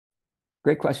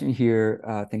Great question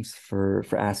here. Thanks for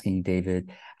asking,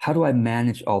 David. How do I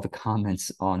manage all the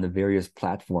comments on the various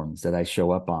platforms that I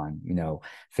show up on?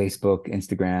 Facebook,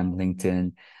 Instagram,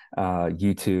 LinkedIn,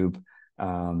 YouTube,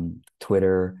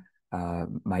 Twitter,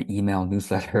 my email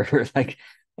newsletter,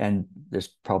 and there's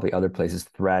probably other places,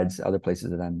 Threads, other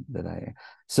places that I.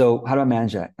 So how do I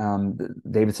manage that?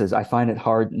 David says, I find it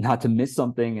hard not to miss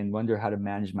something and wonder how to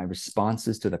manage my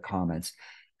responses to the comments.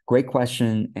 Great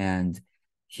question, and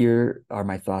here are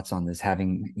my thoughts on this,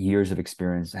 having years of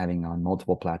experience, having on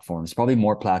multiple platforms, probably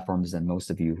more platforms than most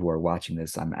of you who are watching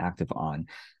this, I'm active on.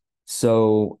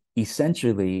 So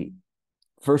essentially,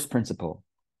 first principle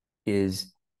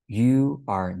is you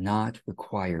are not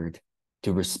required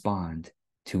to respond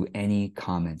to any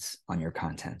comments on your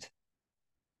content.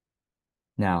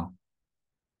 Now,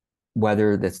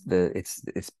 whether that's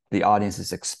it's the audience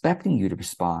is expecting you to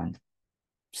respond,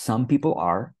 some people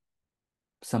are,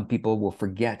 some people will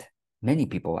forget, many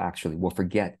people actually will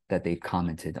forget that they've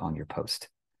commented on your post.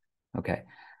 Okay.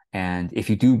 And if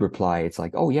you do reply, it's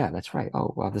like, oh, yeah, that's right.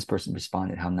 Oh, wow, this person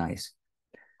responded. How nice.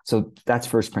 So that's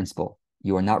first principle.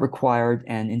 You are not required.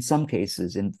 And in some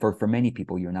cases, and for many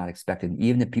people, you're not expected.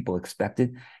 Even if people expect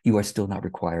it, you are still not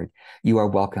required. You are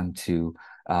welcome to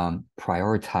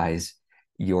prioritize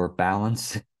your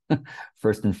balance,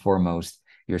 first and foremost,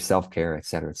 your self-care, et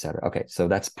cetera, et cetera. Okay. So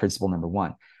that's principle number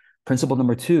one. Principle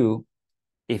number two,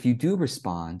 if you do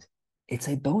respond, it's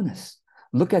a bonus.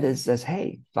 Look at it as,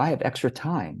 hey, if I have extra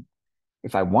time,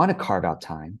 if I want to carve out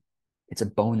time, it's a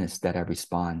bonus that I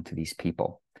respond to these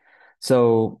people.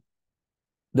 So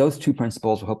those two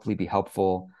principles will hopefully be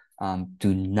helpful.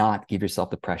 Do not give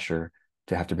yourself the pressure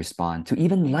to have to respond to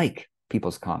even like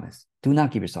people's comments. Do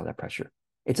not give yourself that pressure.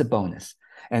 It's a bonus.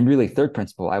 And really, third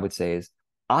principle I would say is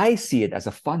I see it as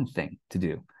a fun thing to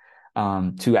do,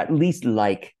 to at least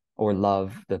like or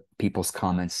love the people's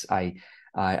comments. I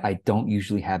don't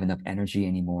usually have enough energy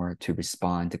anymore to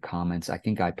respond to comments. I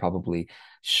think I probably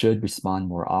should respond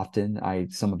more often.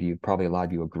 Some of you, probably a lot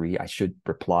of you agree, I should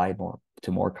reply more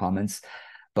to more comments,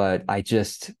 but I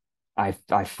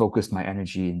focus my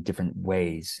energy in different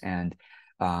ways, and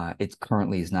it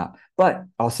currently is not. But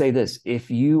I'll say this: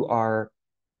 if you are,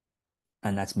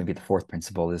 and that's maybe the fourth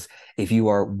principle, is if you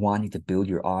are wanting to build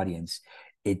your audience,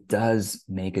 it does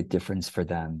make a difference for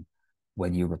them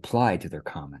when you reply to their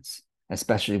comments,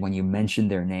 especially when you mention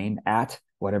their name at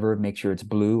whatever, make sure it's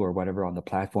blue or whatever on the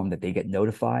platform, that they get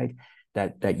notified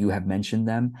that you have mentioned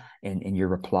them in your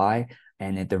reply.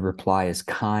 And if the reply is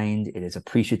kind, it is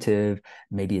appreciative,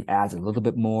 maybe it adds a little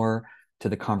bit more to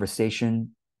the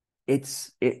conversation.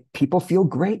 People feel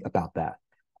great about that.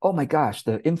 Oh my gosh,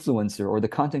 the influencer or the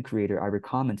content creator I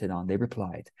commented on, they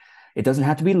replied. It doesn't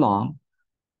have to be long,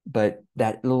 but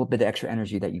that little bit of extra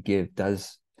energy that you give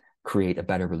does create a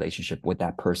better relationship with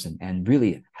that person. And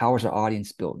really, how is our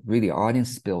audience built? Really, our audience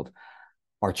is built,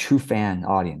 our true fan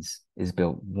audience is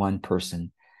built one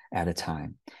person at a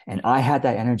time. And I had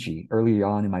that energy early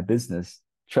on in my business.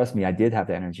 Trust me, I did have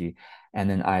the energy. And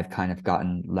then I've kind of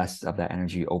gotten less of that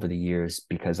energy over the years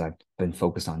because I've been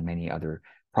focused on many other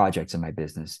projects in my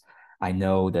business. I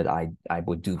know that I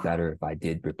would do better if I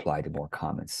did reply to more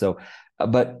comments. So,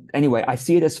 but anyway, I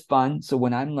see it as fun. So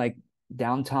when I'm like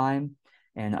downtime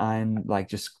and I'm like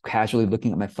just casually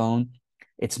looking at my phone,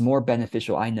 it's more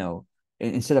beneficial. I know,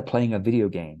 instead of playing a video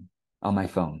game on my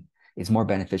phone, it's more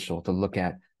beneficial to look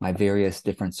at my various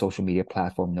different social media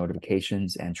platform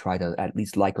notifications and try to at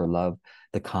least like or love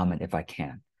the comment if I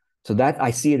can. So that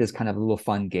I see it as kind of a little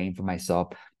fun game for myself.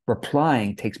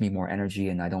 Replying takes me more energy,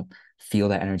 and I don't feel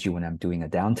that energy when I'm doing a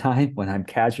downtime, when I'm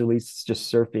casually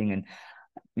just surfing.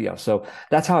 And so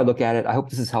that's how I look at it. I hope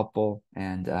this is helpful.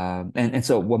 And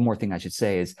so one more thing I should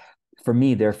say is, for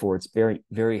me, therefore, it's very,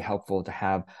 very helpful to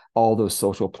have all those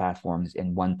social platforms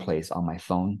in one place on my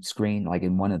phone screen. Like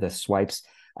in one of the swipes,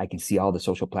 I can see all the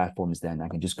social platforms. Then I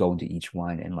can just go into each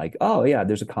one and like, oh yeah,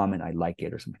 there's a comment, I like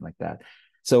it, or something like that.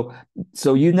 So,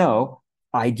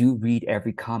 I do read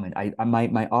every comment.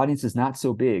 My audience is not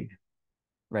so big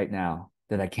right now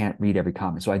that I can't read every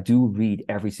comment. So I do read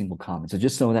every single comment. So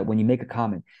just so that when you make a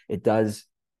comment, it does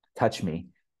touch me,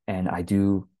 and I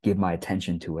do give my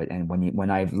attention to it. And when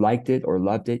I've liked it or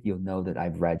loved it, you'll know that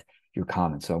I've read your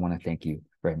comment. So I want to thank you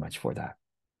very much for that.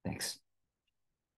 Thanks.